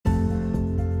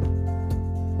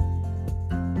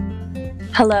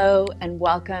Hello, and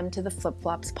welcome to the Flip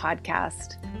Flops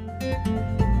podcast.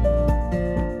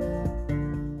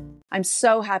 I'm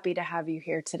so happy to have you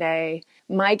here today.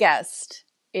 My guest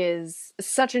is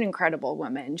such an incredible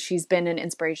woman. She's been an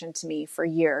inspiration to me for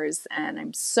years, and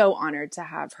I'm so honored to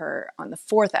have her on the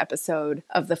 4th episode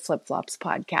of the Flip Flops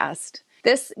podcast.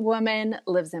 This woman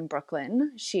lives in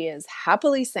Brooklyn. She is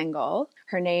happily single.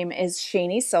 Her name is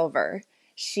Shani Silver.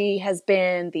 She has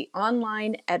been the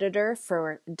online editor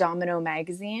for Domino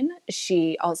Magazine.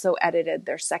 She also edited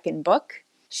their second book.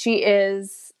 She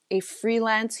is a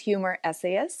freelance humor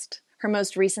essayist. Her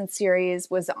most recent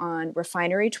series was on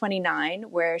Refinery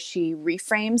 29, where she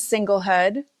reframes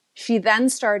singlehood. She then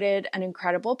started an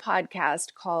incredible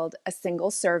podcast called A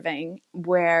Single Serving,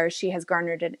 where she has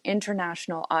garnered an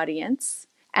international audience.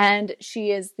 And she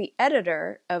is the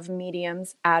editor of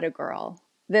Medium's Atta Girl.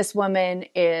 This woman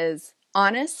is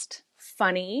honest,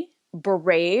 funny,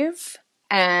 brave,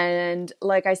 and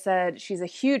like I said, she's a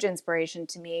huge inspiration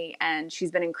to me, and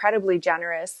she's been incredibly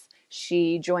generous.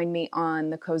 She joined me on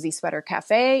the Cozy Sweater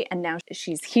Cafe, and now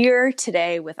she's here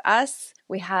today with us.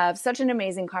 We have such an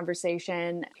amazing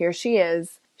conversation. Here she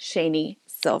is, Shani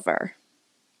Silver.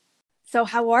 So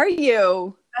how are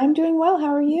you? I'm doing well.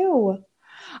 How are you?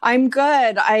 I'm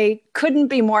good. I couldn't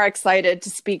be more excited to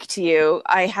speak to you.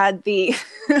 I had the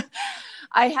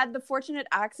fortunate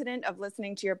accident of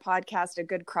listening to your podcast, A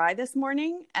Good Cry, this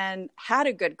morning, and had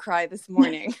a good cry this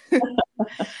morning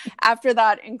after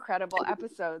that incredible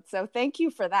episode. So thank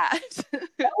you for that.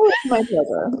 Oh, it's my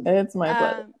pleasure. It's my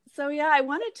pleasure. So yeah, I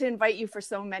wanted to invite you for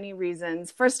so many reasons.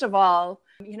 First of all,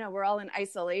 we're all in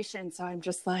isolation. So I'm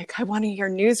just like, I want to hear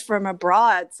news from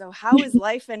abroad. So how is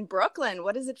life in Brooklyn?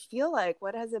 What does it feel like?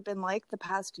 What has it been like the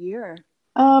past year?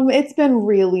 It's been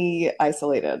really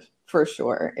isolated, for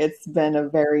sure. It's been a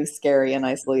very scary and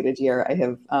isolated year. I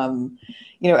have,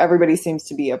 everybody seems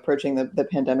to be approaching the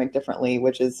pandemic differently,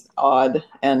 which is odd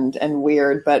and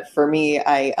weird. But for me,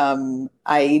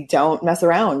 I don't mess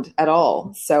around at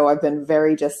all. So I've been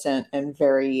very distant and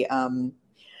very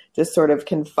just sort of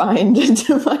confined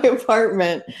into my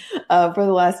apartment for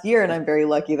the last year. And I'm very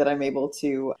lucky that I'm able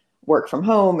to work from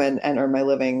home and earn my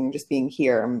living just being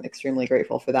here. I'm extremely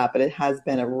grateful for that. But it has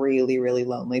been a really, really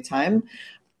lonely time.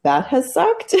 That has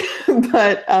sucked.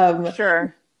 But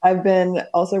Sure. I've been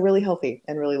also really healthy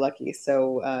and really lucky.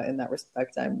 So in that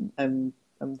respect, I'm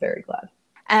very glad.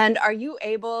 And are you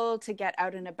able to get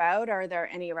out and about? Are there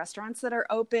any restaurants that are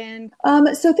open?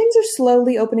 So things are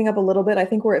slowly opening up a little bit. I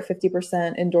think we're at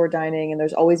 50% indoor dining, and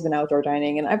there's always been outdoor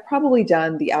dining. And I've probably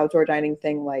done the outdoor dining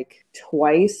thing like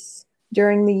twice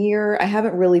during the year. I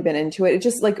haven't really been into it. It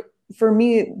just like, for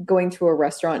me, going to a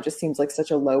restaurant just seems like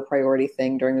such a low priority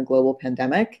thing during a global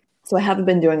pandemic. So I haven't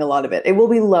been doing a lot of it. It will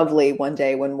be lovely one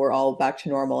day when we're all back to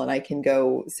normal and I can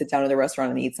go sit down at a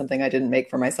restaurant and eat something I didn't make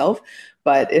for myself.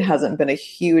 But it hasn't been a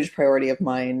huge priority of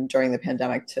mine during the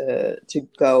pandemic to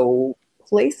go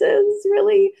places,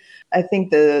 really. I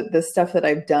think the stuff that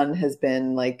I've done has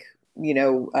been like,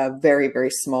 very, very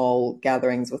small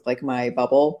gatherings with like my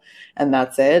bubble, and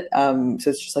that's it. So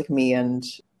it's just like me and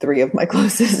 3 of my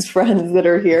closest friends that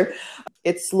are here.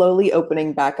 It's slowly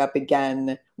opening back up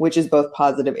again, which is both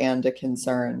positive and a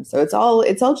concern. So it's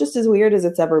all just as weird as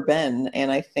it's ever been.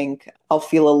 And I think I'll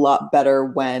feel a lot better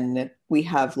when we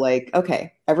have like,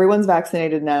 okay, everyone's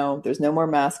vaccinated now. There's no more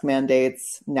mask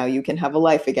mandates. Now you can have a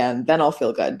life again. Then I'll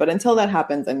feel good. But until that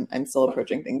happens, I'm still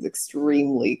approaching things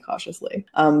extremely cautiously.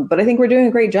 But I think we're doing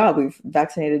a great job. We've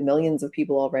vaccinated millions of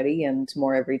people already and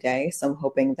more every day. So I'm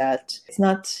hoping that it's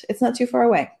not too far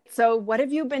away. So what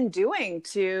have you been doing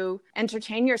to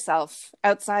entertain yourself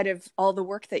outside of all the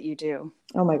work that you do?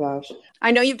 Oh my gosh.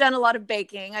 I know you've done a lot of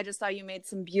baking. I just saw you made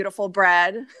some beautiful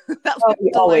bread. That looks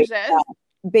delicious. Yeah.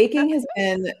 Baking has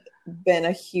been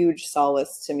a huge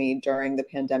solace to me during the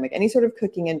pandemic. Any sort of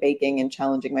cooking and baking and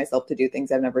challenging myself to do things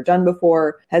I've never done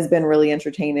before has been really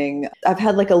entertaining. I've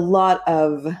had like a lot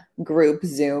of group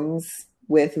Zooms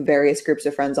with various groups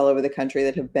of friends all over the country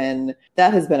that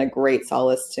has been a great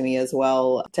solace to me as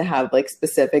well, to have like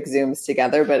specific Zooms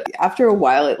together. But after a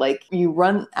while, it like you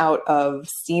run out of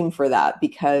steam for that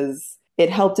because it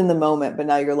helped in the moment, but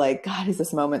now you're like, God, is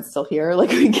this moment still here?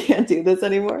 Like we can't do this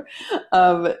anymore.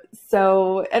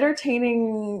 So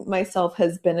entertaining myself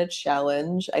has been a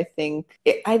challenge. I think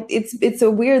it's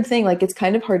a weird thing. Like it's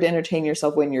kind of hard to entertain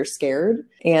yourself when you're scared.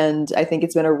 And I think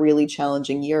it's been a really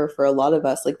challenging year for a lot of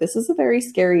us. Like this is a very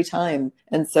scary time.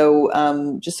 And so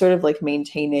just sort of like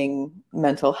maintaining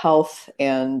mental health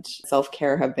and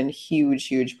self-care have been huge,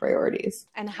 huge priorities.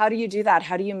 And how do you do that?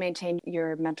 How do you maintain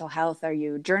your mental health? Are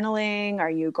you journaling?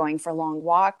 Are you going for long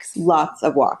walks? Lots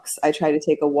of walks. I try to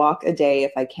take a walk a day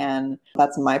if I can.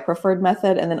 That's my preferred preferred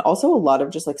method. And then also a lot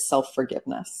of just like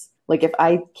self-forgiveness. Like if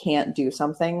I can't do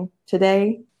something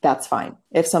today, that's fine.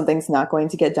 If something's not going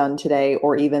to get done today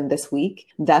or even this week,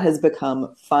 that has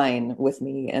become fine with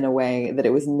me in a way that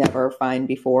it was never fine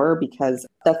before, because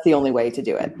that's the only way to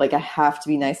do it. Like I have to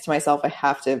be nice to myself. I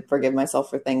have to forgive myself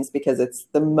for things because it's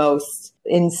the most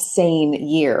insane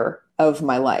year of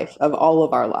my life, of all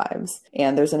of our lives.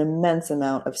 And there's an immense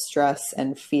amount of stress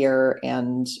and fear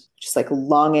and just like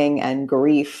longing and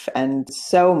grief and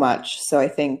so much. So I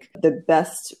think the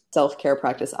best self-care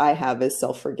practice I have is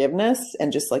self-forgiveness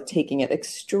and just like taking it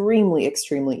extremely,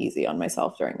 extremely easy on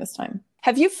myself during this time.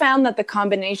 Have you found that the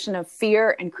combination of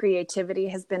fear and creativity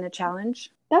has been a challenge?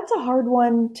 That's a hard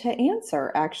one to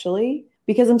answer, actually,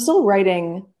 because I'm still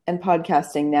writing and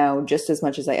podcasting now just as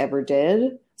much as I ever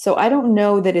did. So I don't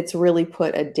know that it's really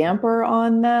put a damper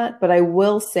on that, but I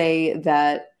will say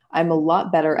that I'm a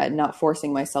lot better at not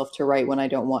forcing myself to write when I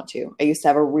don't want to. I used to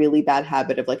have a really bad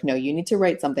habit of like, no, you need to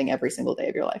write something every single day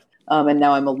of your life. And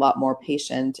now I'm a lot more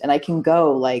patient and I can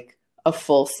go like a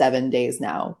full 7 days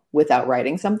now without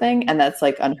writing something. And that's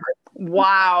like unheard of.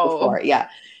 Wow. Before. Yeah.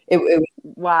 It was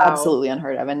wow. absolutely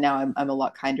unheard of. And now I'm a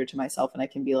lot kinder to myself and I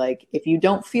can be like, if you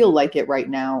don't feel like it right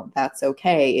now, that's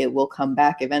okay. It will come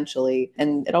back eventually.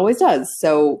 And it always does.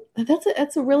 So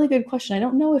that's a really good question. I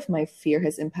don't know if my fear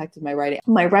has impacted my writing.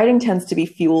 My writing tends to be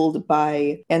fueled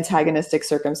by antagonistic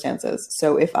circumstances.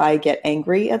 So if I get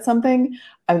angry at something,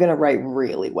 I'm going to write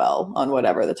really well on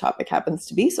whatever the topic happens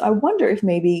to be. So I wonder if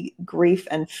maybe grief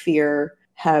and fear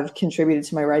have contributed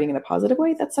to my writing in a positive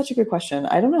way? That's such a good question.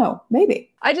 I don't know.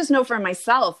 Maybe. I just know for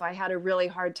myself, I had a really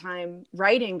hard time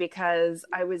writing because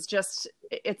I was just,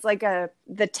 it's like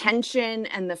the tension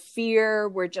and the fear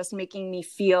were just making me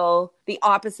feel the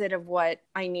opposite of what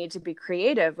I need to be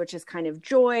creative, which is kind of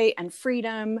joy and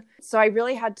freedom. So I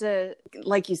really had to,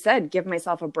 like you said, give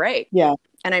myself a break. Yeah.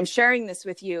 And I'm sharing this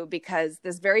with you because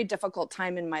this very difficult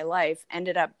time in my life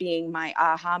ended up being my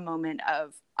aha moment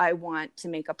of, I want to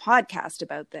make a podcast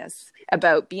about this,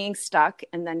 about being stuck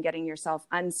and then getting yourself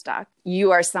unstuck.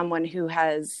 You are someone who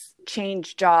has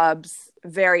changed jobs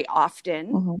very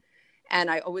often. Mm-hmm.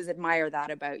 And I always admire that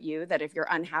about you, that if you're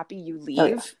unhappy, you leave. Oh,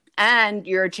 yeah. And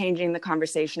you're changing the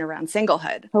conversation around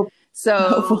singlehood.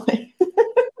 Hopefully.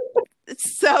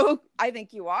 So I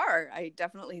think you are. I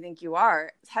definitely think you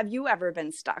are. Have you ever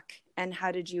been stuck? And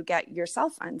how did you get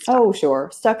yourself unstuck? Oh,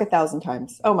 sure. Stuck 1,000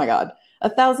 times. Oh my God.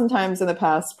 1,000 times in the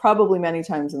past, probably many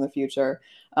times in the future.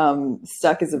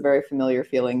 Stuck is a very familiar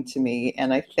feeling to me.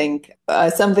 And I think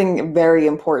something very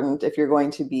important if you're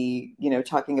going to be,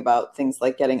 talking about things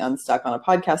like getting unstuck on a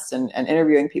podcast and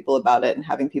interviewing people about it and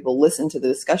having people listen to the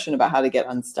discussion about how to get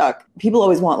unstuck. People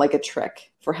always want like a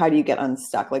trick for how do you get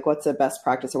unstuck? Like what's a best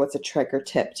practice or what's a trick or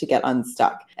tip to get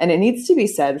unstuck? And it needs to be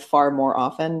said far more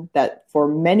often that for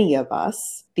many of us,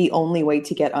 the only way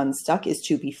to get unstuck is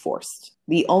to be forced.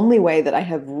 The only way that I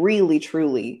have really,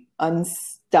 truly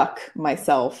unstuck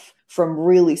myself from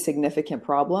really significant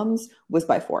problems was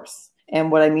by force. And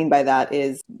what I mean by that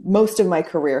is most of my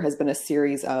career has been a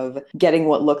series of getting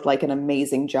what looked like an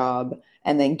amazing job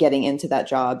and then getting into that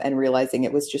job and realizing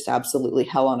it was just absolutely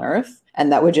hell on earth.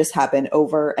 And that would just happen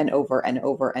over and over and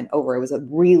over and over. It was a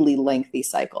really lengthy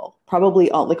cycle, probably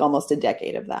like almost a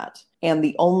decade of that. And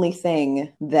the only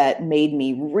thing that made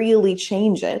me really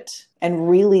change it and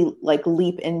really like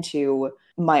leap into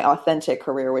my authentic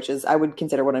career, which is I would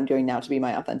consider what I'm doing now to be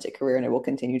my authentic career, and it will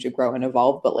continue to grow and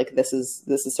evolve. But like this is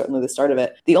certainly the start of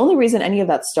it. The only reason any of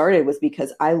that started was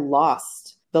because I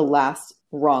lost the last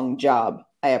wrong job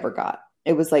I ever got.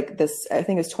 It was like this, I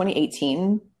think it was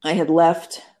 2018. I had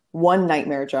left one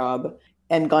nightmare job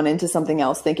and gone into something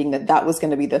else thinking that that was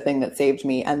going to be the thing that saved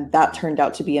me. And that turned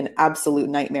out to be an absolute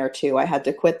nightmare too. I had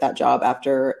to quit that job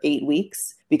after 8 weeks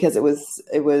because it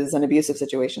was an abusive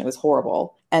situation. It was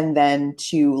horrible. And then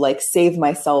to like save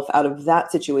myself out of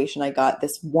that situation, I got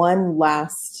this one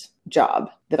last job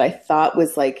that I thought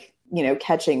was like,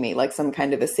 catching me like some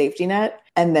kind of a safety net.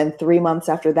 And then 3 months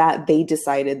after that, they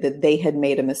decided that they had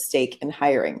made a mistake in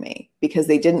hiring me because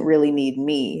they didn't really need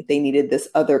me. They needed this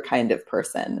other kind of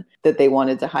person that they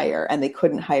wanted to hire, and they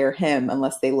couldn't hire him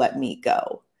unless they let me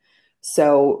go.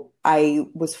 So I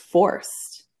was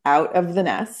forced out of the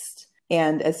nest.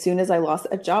 And as soon as I lost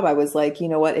a job, I was like, you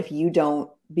know what? If you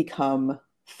don't become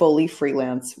fully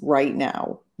freelance right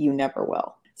now, you never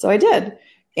will. So I did.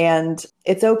 And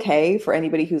it's okay for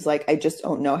anybody who's like, I just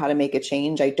don't know how to make a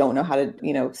change. I don't know how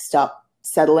to, stop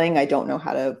settling. I don't know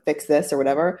how to fix this or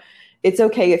whatever. It's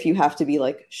okay if you have to be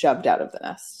like shoved out of the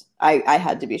nest. I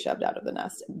had to be shoved out of the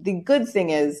nest. The good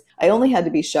thing is I only had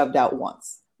to be shoved out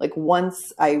once. Like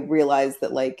once I realized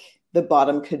that like the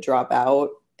bottom could drop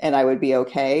out and I would be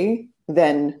okay,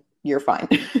 then you're fine.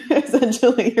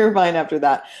 Essentially, you're fine after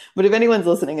that. But if anyone's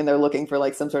listening and they're looking for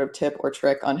like some sort of tip or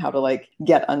trick on how to like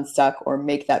get unstuck or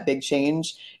make that big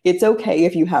change, it's okay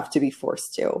if you have to be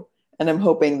forced to. And I'm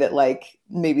hoping that like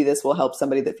maybe this will help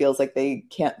somebody that feels like they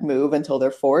can't move until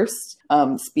they're forced,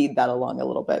 speed that along a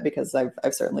little bit, because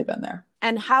I've certainly been there.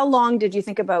 And how long did you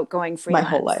think about going freelance? My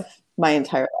whole life, my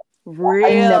entire life.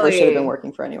 Really? I never should have been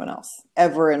working for anyone else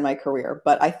ever in my career,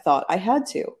 but I thought I had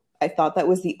to. I thought that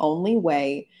was the only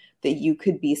way that you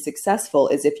could be successful,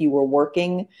 is if you were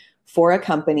working for a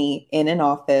company in an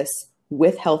office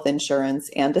with health insurance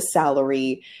and a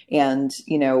salary and,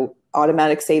 you know,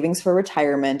 automatic savings for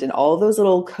retirement, and all those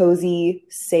little cozy,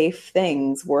 safe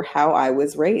things were how I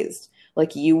was raised.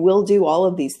 Like, you will do all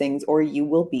of these things or you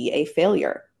will be a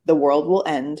failure. The world will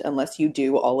end unless you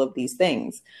do all of these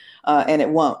things. And it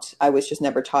won't. I was just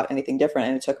never taught anything different.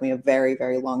 And it took me a very,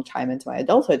 very long time into my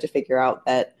adulthood to figure out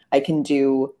that I can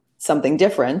do something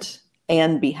different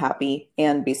and be happy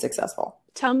and be successful.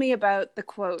 Tell me about the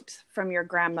quote from your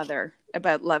grandmother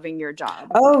about loving your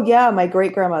job. Oh, yeah. My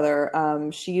great grandmother,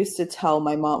 she used to tell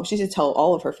my mom, she used to tell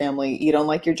all of her family, you don't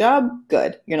like your job?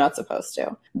 Good. You're not supposed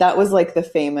to. That was like the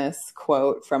famous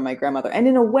quote from my grandmother. And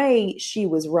in a way, she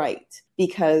was right,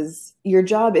 because your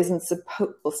job isn't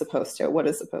supposed to, what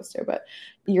is supposed to, but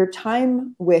your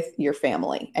time with your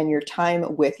family and your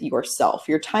time with yourself,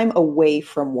 your time away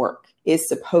from work is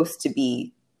supposed to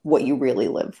be what you really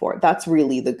live for. That's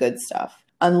really the good stuff.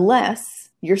 Unless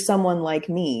you're someone like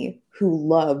me who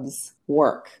loves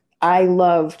work. I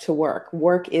love to work.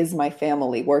 Work is my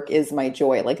family. Work is my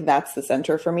joy. Like, that's the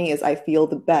center for me, is I feel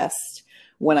the best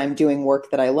when I'm doing work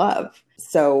that I love.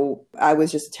 So I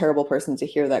was just a terrible person to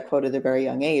hear that quote at a very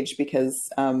young age, because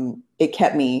it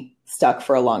kept me stuck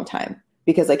for a long time,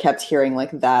 because I kept hearing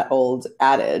like that old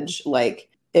adage, like,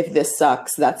 if this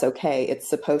sucks, that's okay. It's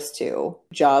supposed to.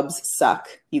 Jobs suck.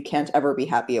 You can't ever be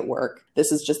happy at work.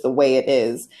 This is just the way it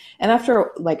is. And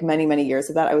after like many, many years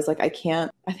of that, I was like, I think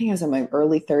I was in my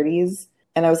early 30s.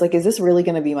 And I was like, is this really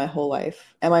going to be my whole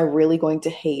life? Am I really going to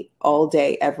hate all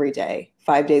day, every day,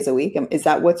 5 days a week? Is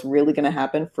that what's really going to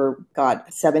happen for, God,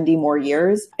 70 more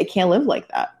years? I can't live like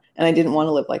that. And I didn't want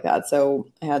to live like that. So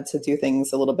I had to do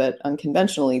things a little bit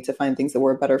unconventionally to find things that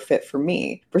were a better fit for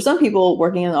me. For some people,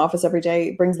 working in the office every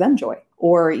day brings them joy.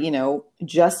 Or, you know,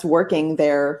 just working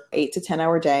their 8 to 10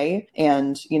 hour day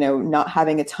and, you know, not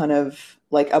having a ton of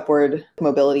like upward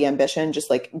mobility ambition, just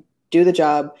like do the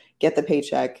job, get the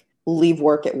paycheck, leave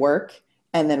work at work,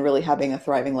 and then really having a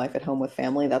thriving life at home with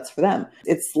family. That's for them.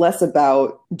 It's less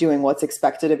about doing what's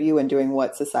expected of you and doing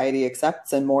what society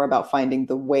accepts, and more about finding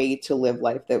the way to live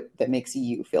life that makes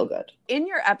you feel good. In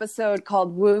your episode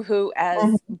called Woohoo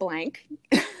as blank,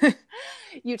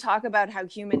 you talk about how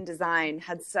human design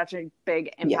had such a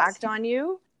big impact on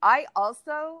you. I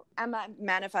also am a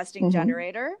manifesting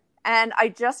generator. And I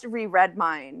just reread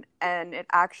mine, and it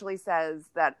actually says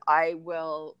that I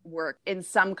will work in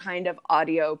some kind of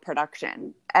audio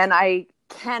production. And I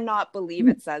cannot believe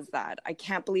it says that. I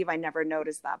can't believe I never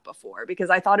noticed that before, because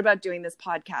I thought about doing this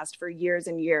podcast for years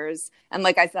and years. And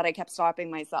like I said, I kept stopping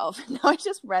myself. Now I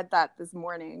just read that this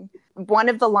morning. One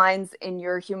of the lines in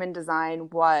your human design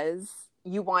was,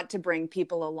 you want to bring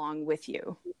people along with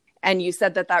you. And you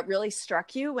said that that really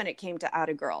struck you when it came to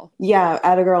Atta Girl. Yeah,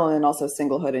 Atta Girl, and also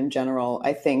singlehood in general.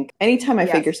 I think anytime I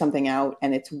figure something out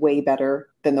and it's way better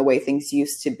than the way things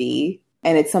used to be,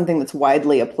 and it's something that's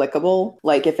widely applicable,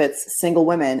 like if it's single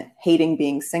women hating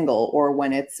being single, or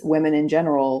when it's women in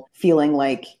general feeling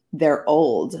like they're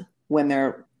old when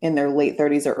they're in their late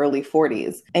 30s or early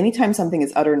 40s, anytime something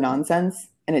is utter nonsense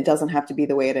and it doesn't have to be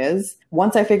the way it is,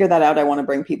 once I figure that out, I want to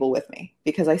bring people with me,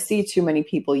 because I see too many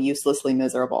people uselessly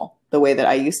miserable the way that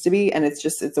I used to be. And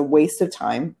it's a waste of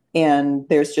time. And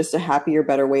there's just a happier,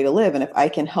 better way to live. And if I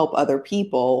can help other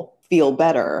people feel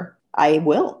better, I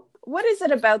will. What is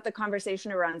it about the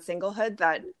conversation around singlehood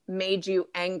that made you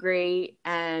angry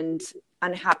and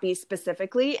unhappy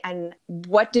specifically? And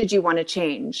what did you want to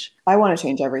change? I want to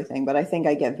change everything, but I think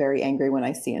I get very angry when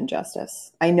I see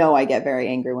injustice. I know I get very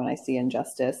angry when I see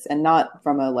injustice, and not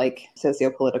from a like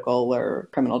socio-political or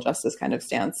criminal justice kind of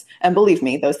stance. And believe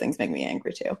me, those things make me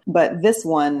angry too. But this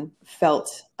one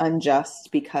felt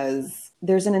unjust because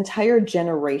there's an entire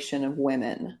generation of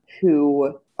women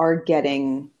who are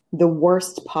getting the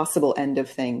worst possible end of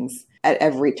things at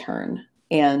every turn.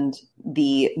 And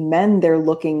the men they're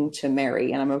looking to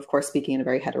marry, and I'm of course speaking in a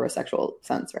very heterosexual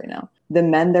sense right now, the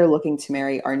men they're looking to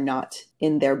marry are not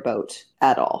in their boat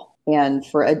at all. And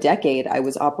for a decade, I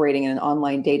was operating in an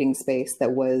online dating space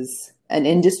that was an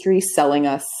industry selling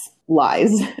us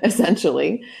lies,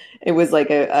 essentially. It was like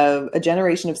a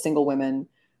generation of single women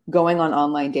going on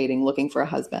online dating looking for a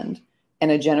husband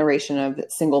and a generation of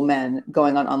single men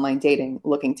going on online dating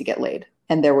looking to get laid.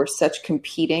 And there were such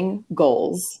competing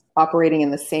goals operating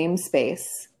in the same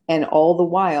space. And all the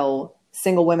while,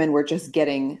 single women were just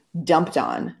getting dumped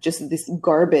on, just this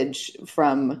garbage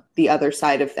from the other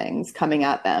side of things coming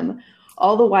at them.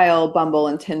 All the while, Bumble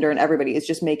and Tinder and everybody is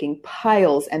just making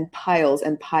piles and piles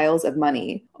and piles of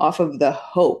money off of the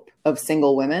hope of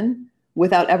single women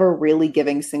without ever really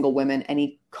giving single women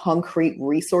any concrete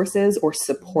resources or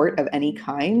support of any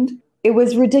kind. It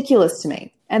was ridiculous to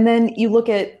me. And then you look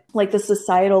at like the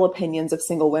societal opinions of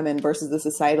single women versus the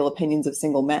societal opinions of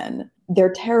single men.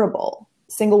 They're terrible.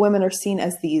 Single women are seen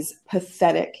as these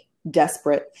pathetic,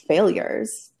 desperate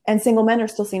failures, and single men are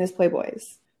still seen as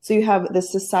playboys. So you have the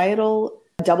societal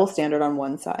double standard on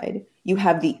one side. You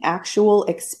have the actual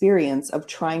experience of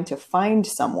trying to find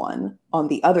someone on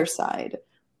the other side.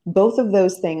 Both of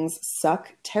those things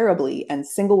suck terribly, and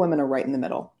single women are right in the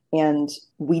middle. And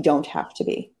we don't have to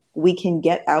be. We can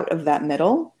get out of that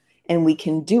middle, and we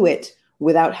can do it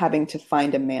without having to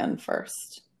find a man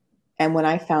first. And when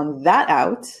I found that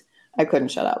out, I couldn't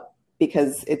shut up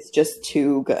because it's just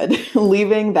too good.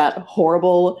 Leaving that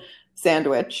horrible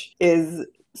sandwich is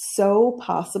so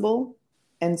possible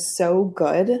and so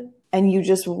good. And you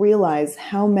just realize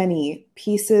how many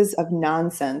pieces of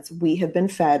nonsense we have been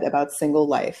fed about single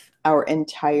life our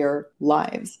entire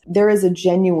lives. There is a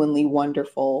genuinely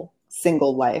wonderful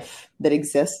single life that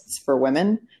exists for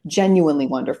women. Genuinely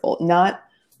wonderful. Not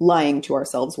lying to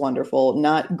ourselves wonderful.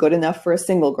 Not good enough for a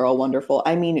single girl wonderful.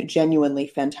 I mean, genuinely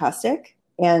fantastic.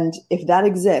 And if that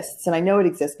exists, and I know it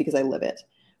exists because I live it,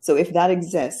 so if that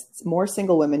exists, more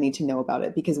single women need to know about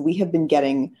it because we have been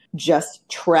getting just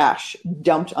trash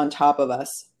dumped on top of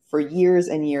us for years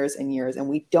and years and years, and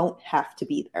we don't have to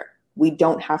be there. We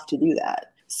don't have to do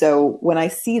that. So when I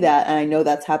see that, and I know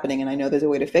that's happening, and I know there's a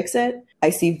way to fix it, I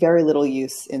see very little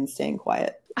use in staying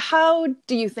quiet. How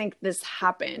do you think this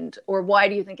happened, or why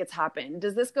do you think it's happened?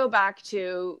 Does this go back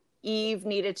to Eve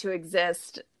needed to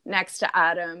exist next to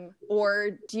Adam,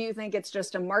 or do you think it's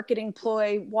just a marketing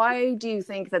ploy? Why do you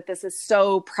think that this is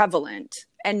so prevalent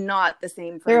and not the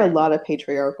same for There are men? a lot of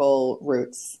patriarchal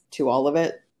roots to all of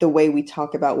it. The way we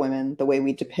talk about women, the way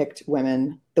we depict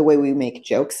women, the way we make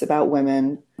jokes about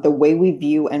women, the way we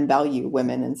view and value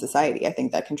women in society. I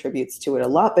think that contributes to it a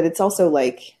lot, but it's also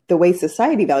like the way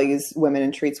society values women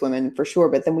and treats women for sure.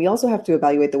 But then we also have to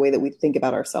evaluate the way that we think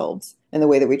about ourselves and the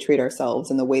way that we treat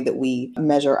ourselves and the way that we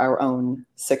measure our own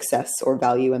success or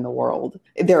value in the world.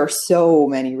 There are so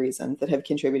many reasons that have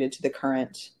contributed to the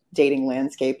current dating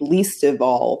landscape. Least of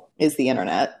all is the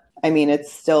internet. I mean,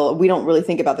 it's still, we don't really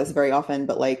think about this very often,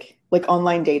 but like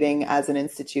online dating as an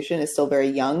institution is still very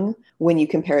young when you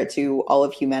compare it to all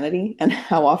of humanity and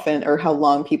how often or how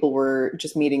long people were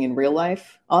just meeting in real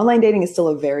life. Online dating is still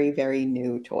a very, very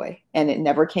new toy, and it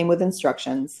never came with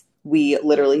instructions. We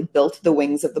literally built the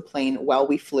wings of the plane while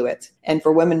we flew it. And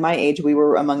for women my age, we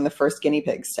were among the first guinea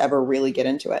pigs to ever really get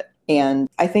into it. And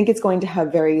I think it's going to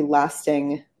have very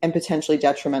lasting and potentially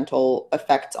detrimental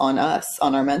effects on us,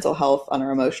 on our mental health, on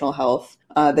our emotional health,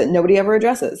 that nobody ever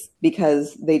addresses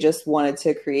because they just wanted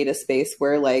to create a space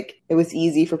where like it was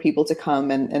easy for people to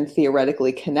come and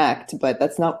theoretically connect, but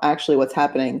that's not actually what's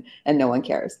happening, and no one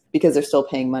cares because they're still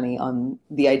paying money on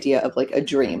the idea of like a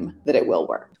dream that it will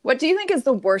work. What do you think is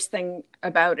the worst thing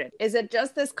about it? Is it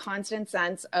just this constant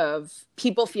sense of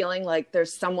people feeling like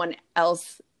there's someone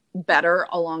else better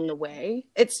along the way?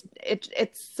 It's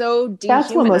so dehumanizing.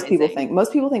 That's what most people think.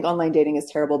 Most people think online dating is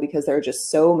terrible because there are just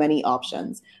so many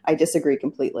options. I disagree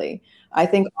completely. I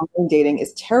think online dating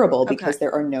is terrible because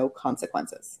there are no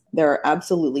consequences. There are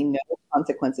absolutely no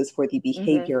consequences for the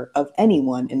behavior of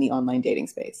anyone in the online dating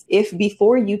space. If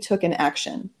before you took an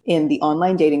action in the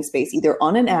online dating space, either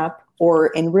on an app or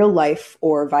in real life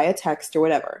or via text or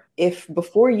whatever, if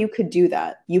before you could do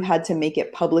that, you had to make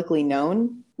it publicly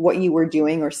known what you were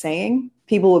doing or saying,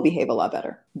 people will behave a lot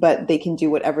better. But they can do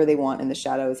whatever they want in the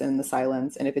shadows and in the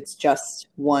silence. And if it's just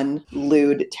one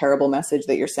lewd, terrible message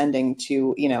that you're sending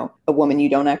to, you know, a woman you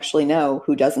don't actually know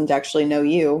who doesn't actually know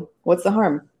you, what's the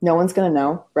harm? No one's going to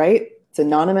know, right? It's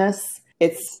anonymous.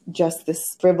 It's just this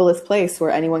frivolous place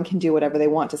where anyone can do whatever they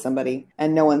want to somebody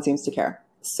and no one seems to care.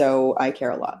 So I care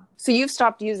a lot. So you've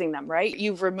stopped using them, right?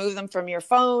 You've removed them from your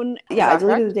phone. Yeah, I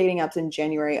deleted the dating apps in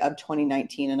January of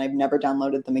 2019 and I've never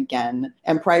downloaded them again.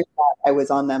 And prior to that, I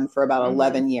was on them for about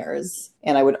 11 years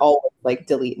and I would always like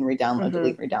delete and re-download,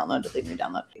 delete, re-download, delete,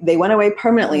 re-download. They went away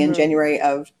permanently in January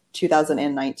of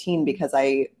 2019 because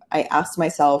I asked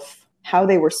myself how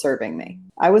they were serving me.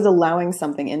 I was allowing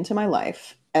something into my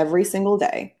life every single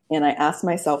day. And I asked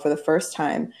myself for the first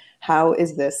time, how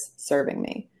is this serving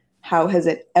me? how has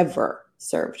it ever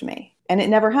served me? And it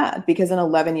never had, because in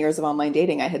 11 years of online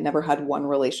dating, I had never had one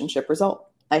relationship result.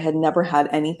 I had never had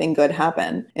anything good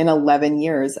happen in 11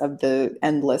 years of the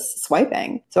endless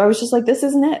swiping. So I was just like, this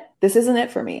isn't it. This isn't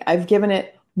it for me. I've given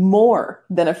it more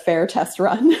than a fair test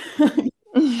run.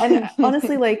 And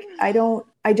honestly, like, I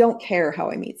don't care how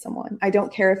I meet someone. I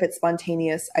don't care if it's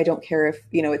spontaneous. I don't care if,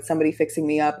 it's somebody fixing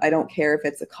me up. I don't care if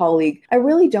it's a colleague. I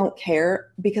really don't care,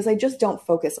 because I just don't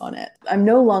focus on it. I'm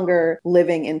no longer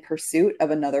living in pursuit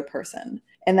of another person.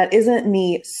 And that isn't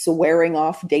me swearing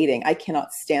off dating. I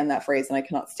cannot stand that phrase, and I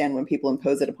cannot stand when people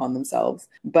impose it upon themselves.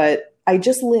 But I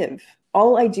just live.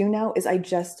 All I do now is I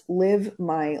just live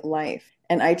my life.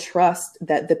 And I trust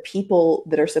that the people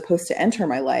that are supposed to enter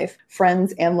my life,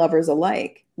 friends and lovers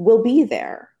alike, will be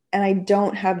there. And I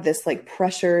don't have this like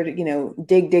pressured,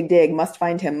 dig, must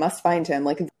find him.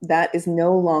 Like, that is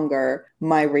no longer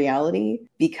my reality,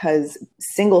 because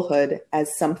singlehood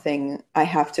as something I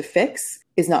have to fix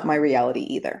is not my reality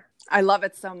either. I love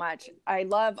it so much. I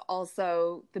love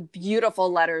also the beautiful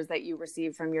letters that you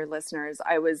receive from your listeners.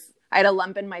 I had a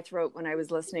lump in my throat when I was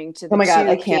listening to the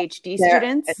PhD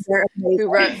students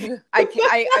who wrote.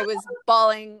 I was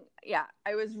bawling. Yeah,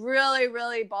 I was really,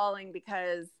 really bawling,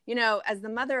 because, as the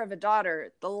mother of a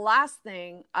daughter, the last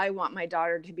thing I want my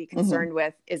daughter to be concerned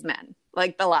with is men.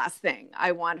 Like, the last thing.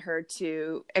 I want her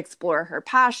to explore her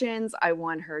passions. I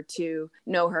want her to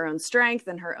know her own strength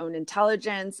and her own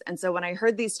intelligence. And so when I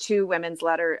heard these two women's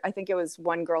letter, I think it was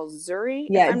one girl, Zuri,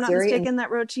 if I'm not mistaken, that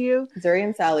wrote to you. Zuri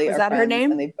and Sally are that friends, her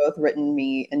name? And they've both written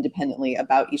me independently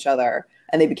about each other.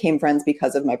 And they became friends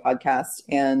because of my podcast.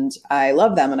 And I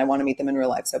love them, and I want to meet them in real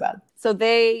life so bad. So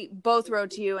they both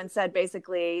wrote to you and said,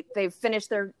 basically, they've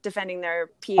finished defending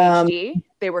their PhD.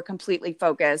 They were completely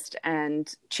focused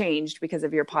and changed because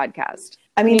of your podcast.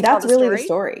 I mean, that's really the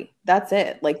story. That's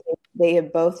it. Like, they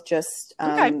have both just,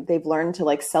 they've learned to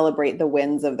like celebrate the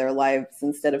wins of their lives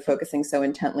instead of focusing so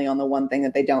intently on the one thing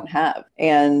that they don't have.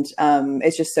 And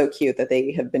it's just so cute that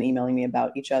they have been emailing me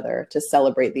about each other to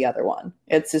celebrate the other one.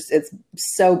 It's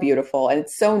so beautiful. And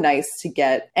it's so nice to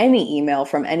get any email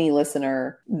from any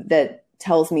listener that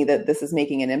tells me that this is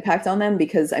making an impact on them,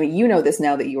 because, I mean, this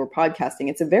now that you are podcasting,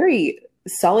 it's a very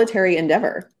solitary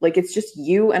endeavor. Like, it's just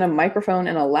you and a microphone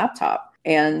and a laptop.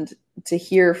 And to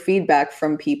hear feedback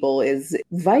from people is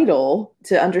vital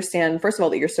to understand, first of all,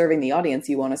 that you're serving the audience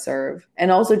you want to serve.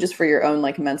 And also just for your own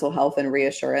like mental health and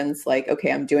reassurance, like,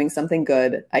 okay, I'm doing something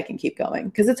good. I can keep going.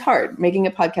 Because it's hard. Making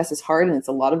a podcast is hard, and it's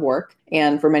a lot of work.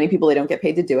 And for many people, they don't get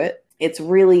paid to do it. It's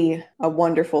really a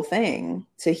wonderful thing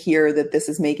to hear that this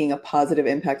is making a positive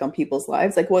impact on people's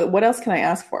lives. Like, what else can I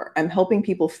ask for? I'm helping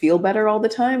people feel better all the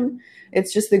time.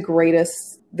 It's just the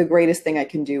greatest thing I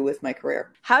can do with my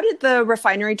career. How did the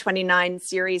Refinery 29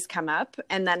 series come up?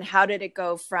 And then how did it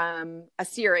go from a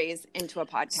series into a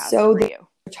podcast for you?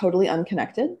 Totally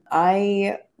unconnected.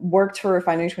 I worked for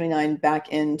Refinery 29 back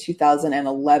in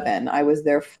 2011. I was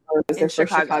their first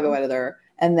Chicago editor.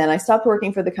 And then I stopped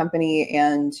working for the company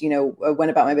and, went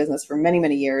about my business for many,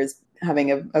 many years, having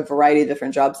a variety of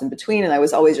different jobs in between. And I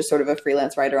was always just sort of a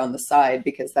freelance writer on the side,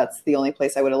 because that's the only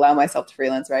place I would allow myself to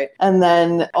freelance write. And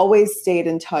then always stayed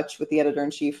in touch with the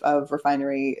editor-in-chief of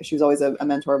Refinery. She was always a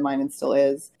mentor of mine and still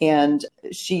is. And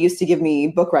she used to give me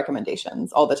book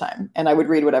recommendations all the time. And I would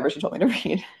read whatever she told me to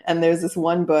read. And there's this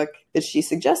one book that she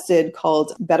suggested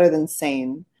called Better Than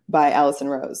Sane by Allison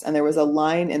Rose. And there was a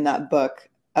line in that book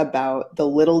about the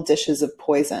little dishes of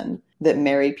poison that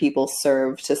married people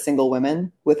serve to single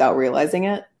women without realizing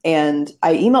it. And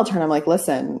I emailed her and I'm like,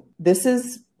 listen, this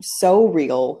is so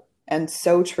real and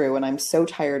so true. And I'm so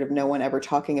tired of no one ever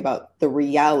talking about the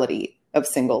reality of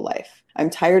single life. I'm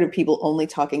tired of people only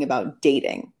talking about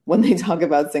dating when they talk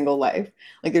about single life.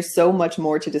 Like, there's so much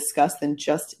more to discuss than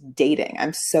just dating.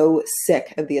 I'm so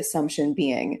sick of the assumption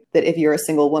being that if you're a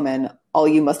single woman, all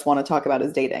you must want to talk about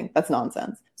is dating. That's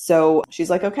nonsense. So she's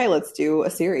like, okay, let's do a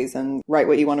series and write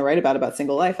what you want to write about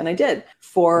single life. And I did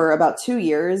for about 2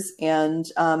 years. And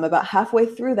about halfway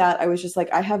through that, I was just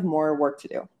like, I have more work to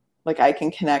do. Like, I can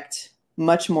connect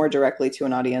much more directly to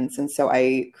an audience. And so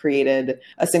I created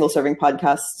a single serving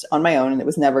podcast on my own, and it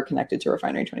was never connected to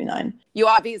Refinery 29. You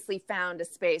obviously found a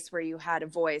space where you had a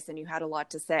voice and you had a lot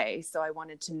to say. So I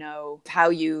wanted to know how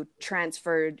you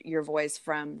transferred your voice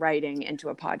from writing into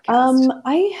a podcast.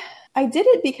 I did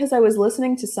it because I was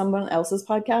listening to someone else's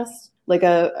podcast like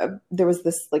there was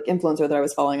this like influencer that I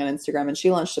was following on Instagram, and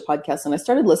she launched a podcast, and I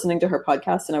started listening to her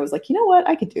podcast, and I was like, you know what,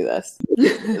 I could do this.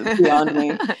 Beyond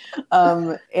me.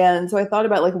 And so I thought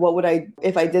about like,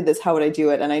 if I did this, how would I do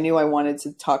it? And I knew I wanted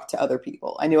to talk to other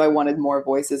people. I knew I wanted more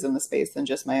voices in the space than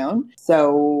just my own.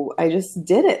 So I just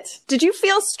did it. Did you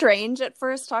feel strange at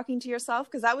first talking to yourself?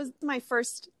 Because that was my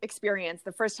first experience.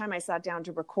 The first time I sat down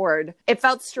to record, it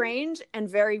felt strange and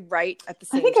very right at the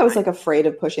same time. I think I was like afraid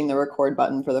of pushing the record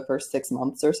button for the first 6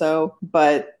 months or so.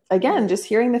 But again, just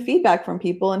hearing the feedback from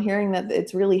people and hearing that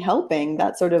it's really helping,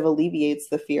 that sort of alleviates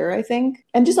the fear, I think.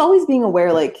 And just always being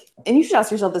aware, like, and you should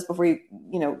ask yourself this before you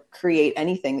create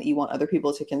anything that you want other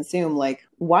people to consume, like,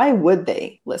 why would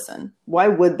they listen? Why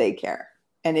would they care?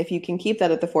 And if you can keep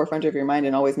that at the forefront of your mind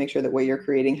and always make sure that what you're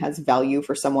creating has value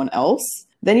for someone else,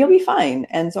 then you'll be fine.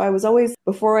 And so I was always,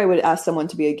 before I would ask someone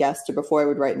to be a guest or before I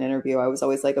would write an interview, I was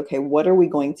always like, okay, what are we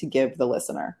going to give the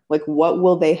listener? Like, what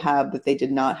will they have that they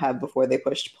did not have before they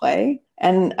pushed play?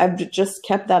 And I've just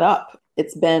kept that up.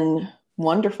 It's been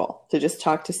wonderful to just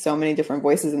talk to so many different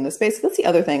voices in the space. That's the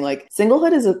other thing. Like,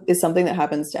 singlehood is something that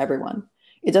happens to everyone.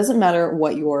 It doesn't matter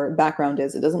what your background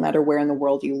is. It doesn't matter where in the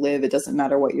world you live. It doesn't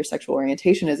matter what your sexual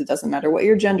orientation is. It doesn't matter what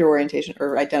your gender orientation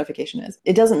or identification is.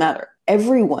 It doesn't matter.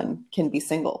 Everyone can be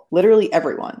single, literally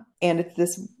everyone. And it's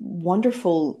this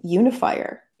wonderful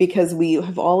unifier because we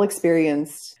have all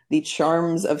experienced the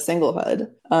charms of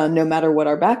singlehood, no matter what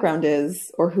our background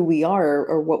is or who we are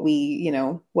or what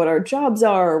what our jobs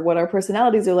are, what our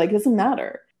personalities are like. It doesn't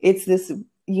matter. It's this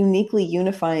uniquely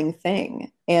unifying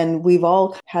thing. And we've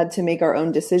all had to make our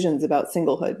own decisions about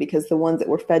singlehood because the ones that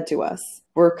were fed to us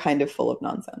were kind of full of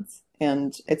nonsense.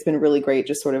 And it's been really great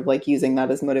just sort of like using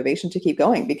that as motivation to keep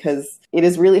going because it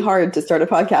is really hard to start a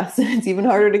podcast and it's even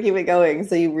harder to keep it going.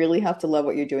 So you really have to love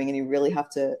what you're doing and you really have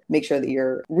to make sure that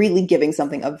you're really giving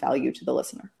something of value to the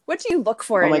listener. What do you look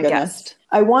for in a guest?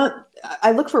 I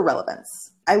look for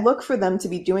relevance. I look for them to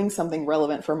be doing something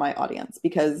relevant for my audience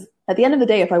because at the end of the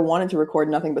day, if I wanted to record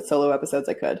nothing but solo episodes,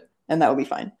 I could, and that would be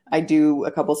fine. I do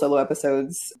a couple solo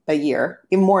episodes a year,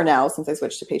 even more now since I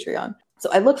switched to Patreon. So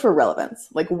I look for relevance.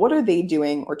 Like, what are they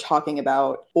doing or talking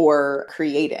about or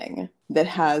creating that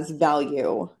has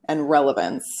value and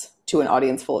relevance to an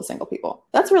audience full of single people?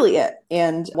 That's really it.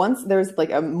 And once there's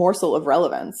like a morsel of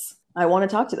relevance, I want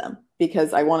to talk to them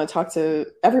because I want to talk to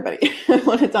everybody. I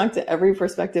want to talk to every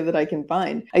perspective that I can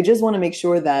find. I just want to make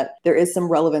sure that there is some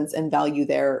relevance and value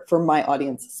there for my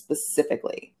audience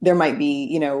specifically. There might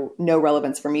be, no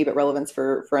relevance for me, but relevance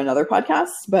for another podcast.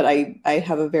 But I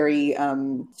have a very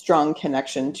strong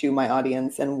connection to my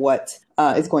audience and what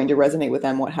is going to resonate with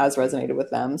them, what has resonated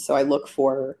with them. So I look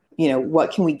for,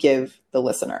 what can we give the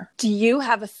listener? Do you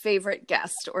have a favorite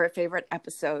guest or a favorite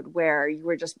episode where you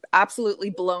were just absolutely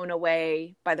blown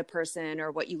away by the person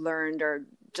or what you learned or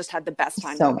just had the best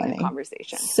time having a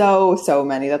conversation? So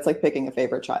many. That's like picking a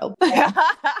favorite child.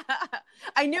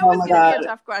 I knew it was going to be a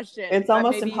tough question. It's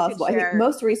almost impossible. I think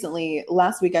most recently,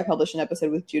 last week, I published an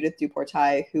episode with Judith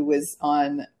Duportai, who was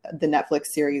on the Netflix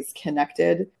series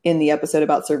Connected in the episode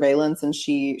about surveillance. And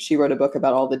she wrote a book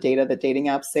about all the data that dating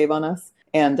apps save on us.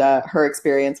 And her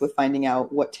experience with finding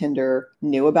out what Tinder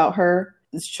knew about her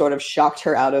sort of shocked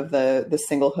her out of the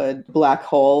singlehood black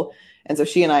hole. And so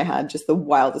she and I had just the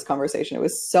wildest conversation. It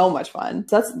was so much fun.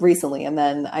 So that's recently. And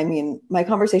then, my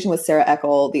conversation with Sarah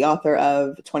Eckel, the author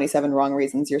of 27 Wrong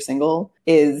Reasons You're Single,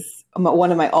 is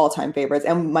one of my all-time favorites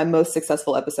and my most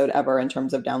successful episode ever in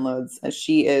terms of downloads. And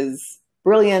she is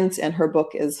brilliant and her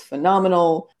book is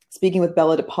phenomenal. Speaking with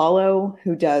Bella DePaulo,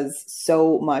 who does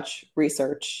so much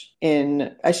research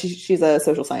she's a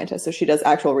social scientist, so she does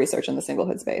actual research in the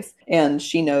singlehood space. And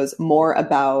she knows more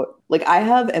about, like, I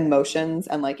have emotions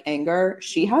and like anger.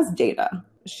 She has data.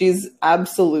 She's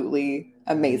absolutely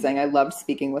amazing. I loved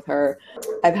speaking with her.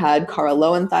 I've had Cara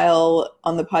Lowenthal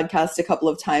on the podcast a couple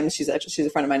of times. She's a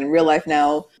friend of mine in real life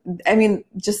now.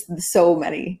 Just so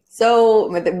many,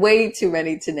 way too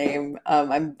many to name.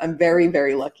 I'm very,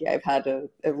 very lucky. I've had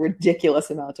a ridiculous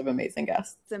amount of amazing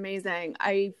guests. It's amazing.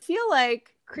 I feel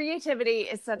like creativity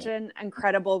is such an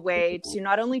incredible way to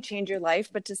not only change your life,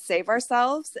 but to save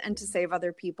ourselves and to save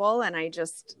other people. And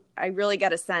I really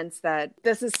get a sense that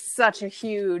this is such a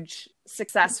huge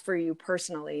success for you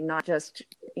personally, not just,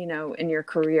 in your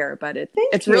career, but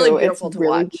it's really beautiful to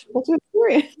watch. Beautiful to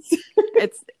experience.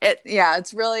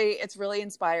 It's really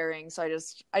inspiring. So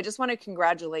I just want to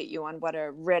congratulate you on what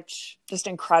a rich, just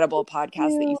incredible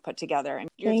podcast that you've put together. And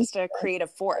you're just a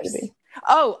creative force.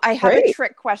 Oh, I have a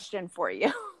trick question for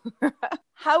you.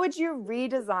 How would you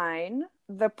redesign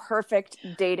the perfect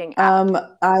dating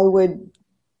app? I would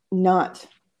not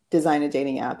design a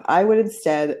dating app. I would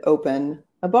instead open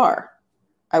a bar.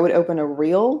 I would open a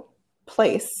real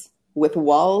place with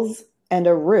walls and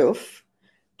a roof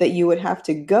that you would have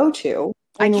to go to.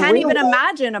 I can't even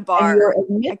imagine a bar.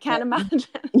 I can't imagine.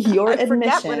 Your I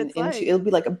forget what admission it's into like. it'll be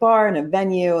like a bar and a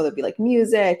venue. There'll be like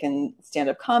music and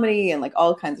stand-up comedy and like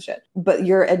all kinds of shit. But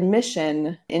your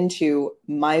admission into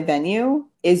my venue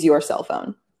is your cell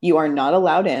phone. You are not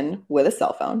allowed in with a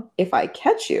cell phone. If I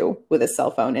catch you with a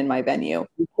cell phone in my venue,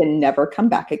 you can never come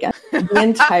back again. The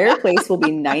entire place will be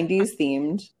 90s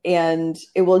themed, and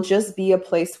it will just be a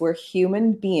place where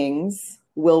human beings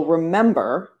will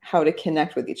remember how to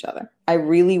connect with each other. I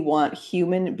really want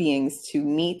human beings to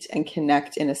meet and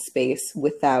connect in a space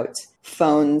without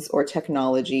phones or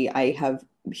technology. I have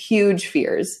huge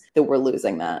fears that we're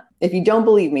losing that. If you don't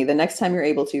believe me, the next time you're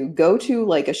able to, go to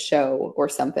like a show or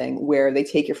something where they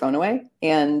take your phone away,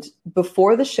 and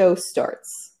before the show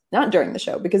starts, not during the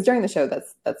show, because during the show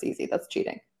that's easy, that's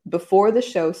cheating. Before the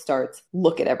show starts,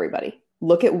 look at everybody.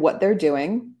 Look at what they're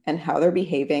doing and how they're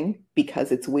behaving,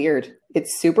 because it's weird.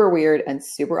 It's super weird and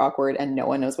super awkward, and no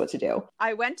one knows what to do.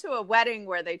 I went to a wedding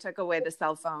where they took away the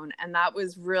cell phone, and that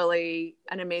was really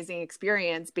an amazing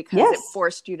experience because it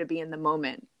forced you to be in the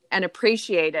moment and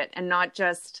appreciate it and not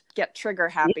just get trigger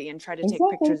happy and try to take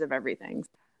pictures of everything.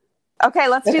 Okay,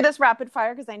 let's do this rapid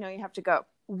fire because I know you have to go.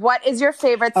 What is your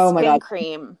favorite skin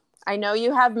cream? I know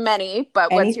you have many,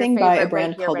 but what's your favorite by a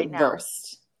brand called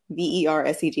Versed.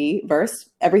 Versed. Versed.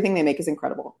 Everything they make is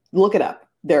incredible. Look it up.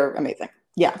 They're amazing.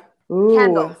 Yeah. Ooh,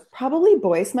 candles. Probably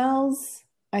Boy Smells.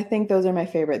 I think those are my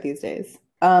favorite these days.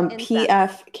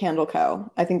 PF Candle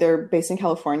Co. I think they're based in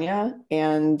California,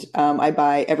 and I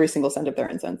buy every single scent of their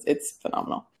incense. It's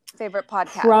phenomenal. Favorite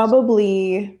podcast?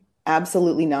 Probably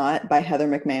Absolutely Not by Heather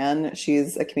McMahon.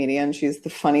 She's a comedian. She's the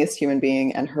funniest human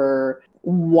being, and her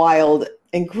wild,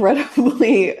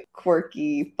 incredibly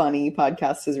quirky, funny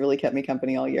podcast has really kept me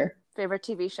company all year. Favorite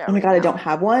TV show? Oh my God, I don't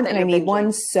have one, and I need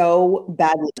one so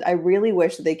badly. I really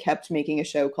wish that they kept making a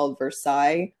show called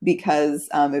Versailles, because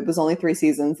it was only 3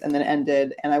 seasons and then it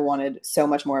ended, and I wanted so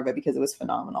much more of it because it was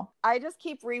phenomenal. I just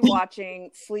keep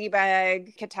rewatching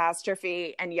Fleabag,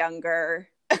 Catastrophe, and Younger.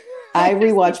 I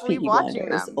rewatch Peaky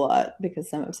Blinders a lot because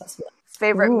I'm obsessed with it.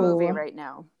 Favorite movie right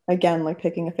now? Again, like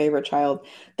picking a favorite child.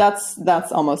 That's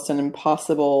almost an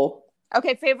impossible.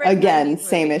 Okay, favorite. Again,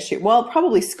 same issue. Well,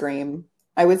 probably Scream.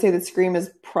 I would say that Scream is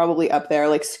probably up there.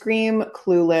 Like Scream,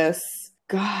 Clueless.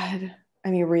 God, I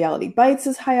mean, Reality Bites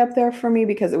is high up there for me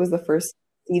because it was the first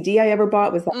CD I ever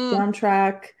bought. Was that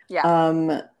soundtrack?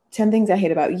 Yeah. 10 Things I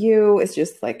Hate About You is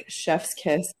just like chef's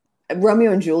kiss.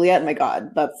 Romeo and Juliet. My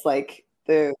God, that's like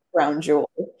the crown jewel.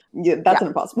 Yeah, that's an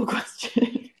impossible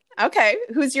question. Okay,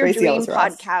 who's your dream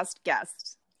podcast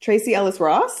guest? Tracee Ellis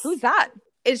Ross. Who's that?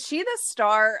 Is she the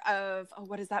star of,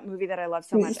 what is that movie that I love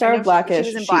so much? The star of Blackish.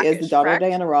 She is the daughter of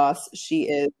Diana Ross. She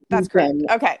is. That's correct.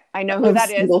 Okay, I know who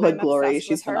that is. Singlehood Glory.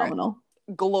 She's phenomenal.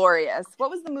 Glorious. What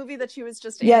was the movie that she was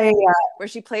just in? Yeah. Where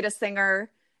she played a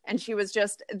singer and she was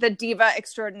just the diva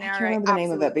extraordinaire. I can't remember the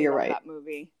name of it, but you're right. That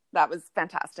movie. That was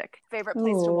fantastic. Favorite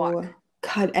place to walk?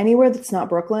 God, anywhere that's not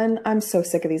Brooklyn. I'm so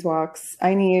sick of these walks.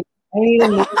 I need a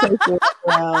new place to walk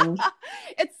around.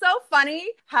 It's so funny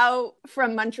how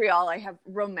from Montreal I have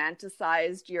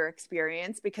romanticized your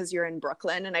experience because you're in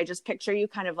Brooklyn, and I just picture you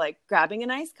kind of like grabbing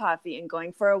an iced coffee and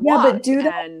going for a walk. Yeah, but do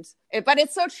that. But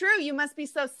it's so true. You must be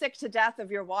so sick to death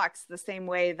of your walks, the same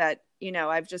way that,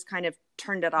 I've just kind of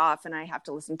turned it off and I have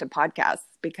to listen to podcasts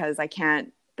because I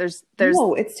can't. There's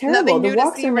no, it's terrible. The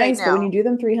walks are nice, but when you do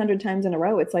them 300 times in a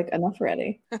row, it's like enough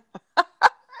already.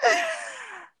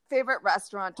 Favorite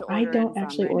restaurant to order? I don't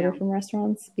actually order from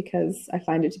restaurants because I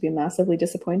find it to be a massively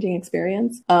disappointing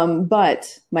experience.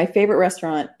 But my favorite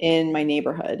restaurant in my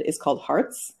neighborhood is called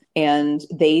Hearts, and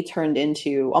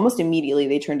almost immediately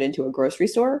they turned into a grocery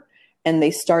store, and they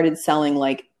started selling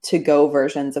like to-go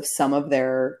versions of some of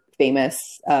their famous,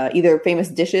 either famous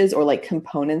dishes or like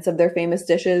components of their famous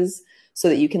dishes, so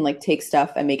that you can like take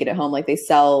stuff and make it at home. Like they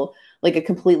sell like a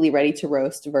completely ready to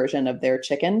roast version of their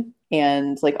chicken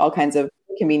and like all kinds of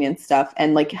convenient stuff.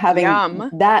 And like having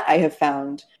that, I have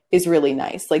found, is really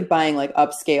nice. Like buying like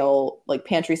upscale like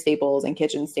pantry staples and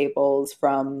kitchen staples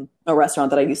from a restaurant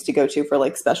that I used to go to for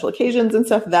like special occasions and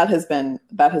stuff. That has been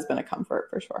a comfort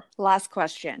for sure. Last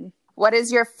question. What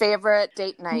is your favorite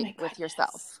date night with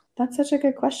yourself? That's such a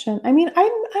good question. I mean,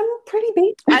 I'm pretty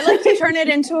basic. I like to turn it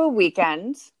into a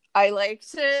weekend. I like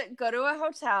to go to a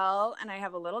hotel and I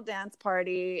have a little dance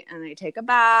party and I take a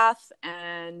bath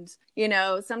and,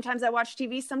 sometimes I watch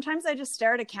TV. Sometimes I just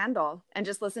stare at a candle and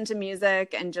just listen to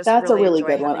music and just That's a really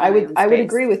good one. I would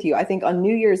agree with you. I think on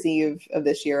New Year's Eve of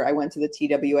this year, I went to the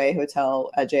TWA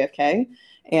hotel at JFK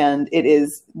And it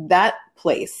is, that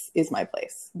place is my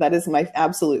place. That is my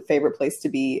absolute favorite place to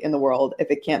be in the world. If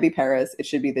it can't be Paris, it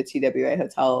should be the TWA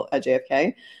Hotel at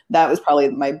JFK. That was probably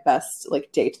my best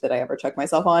like date that I ever took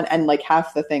myself on. And like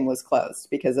half the thing was closed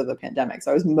because of the pandemic.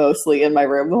 So I was mostly in my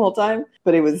room the whole time,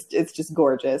 but it's just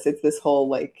gorgeous. It's this whole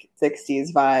like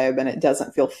 60s vibe, and it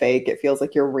doesn't feel fake. It feels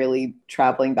like you're really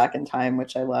traveling back in time,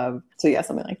 which I love. So yeah,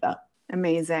 something like that.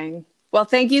 Amazing. Well,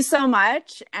 thank you so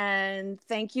much. And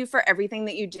thank you for everything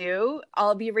that you do.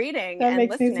 I'll be reading That and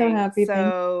makes listening. me so happy.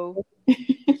 So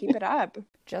keep it up.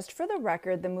 Just for the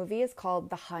record, the movie is called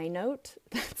The High Note.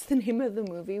 That's the name of the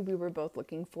movie we were both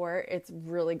looking for. It's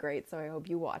really great. So I hope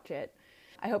you watch it.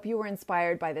 I hope you were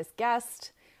inspired by this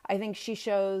guest. I think she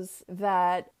shows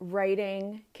that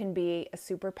writing can be a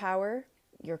superpower.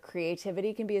 Your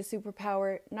creativity can be a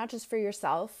superpower, not just for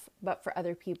yourself, but for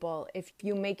other people. If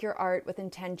you make your art with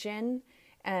intention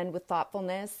and with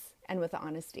thoughtfulness and with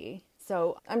honesty.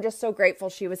 So I'm just so grateful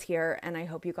she was here, and I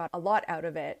hope you got a lot out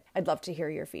of it. I'd love to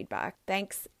hear your feedback.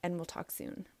 Thanks, and we'll talk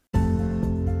soon.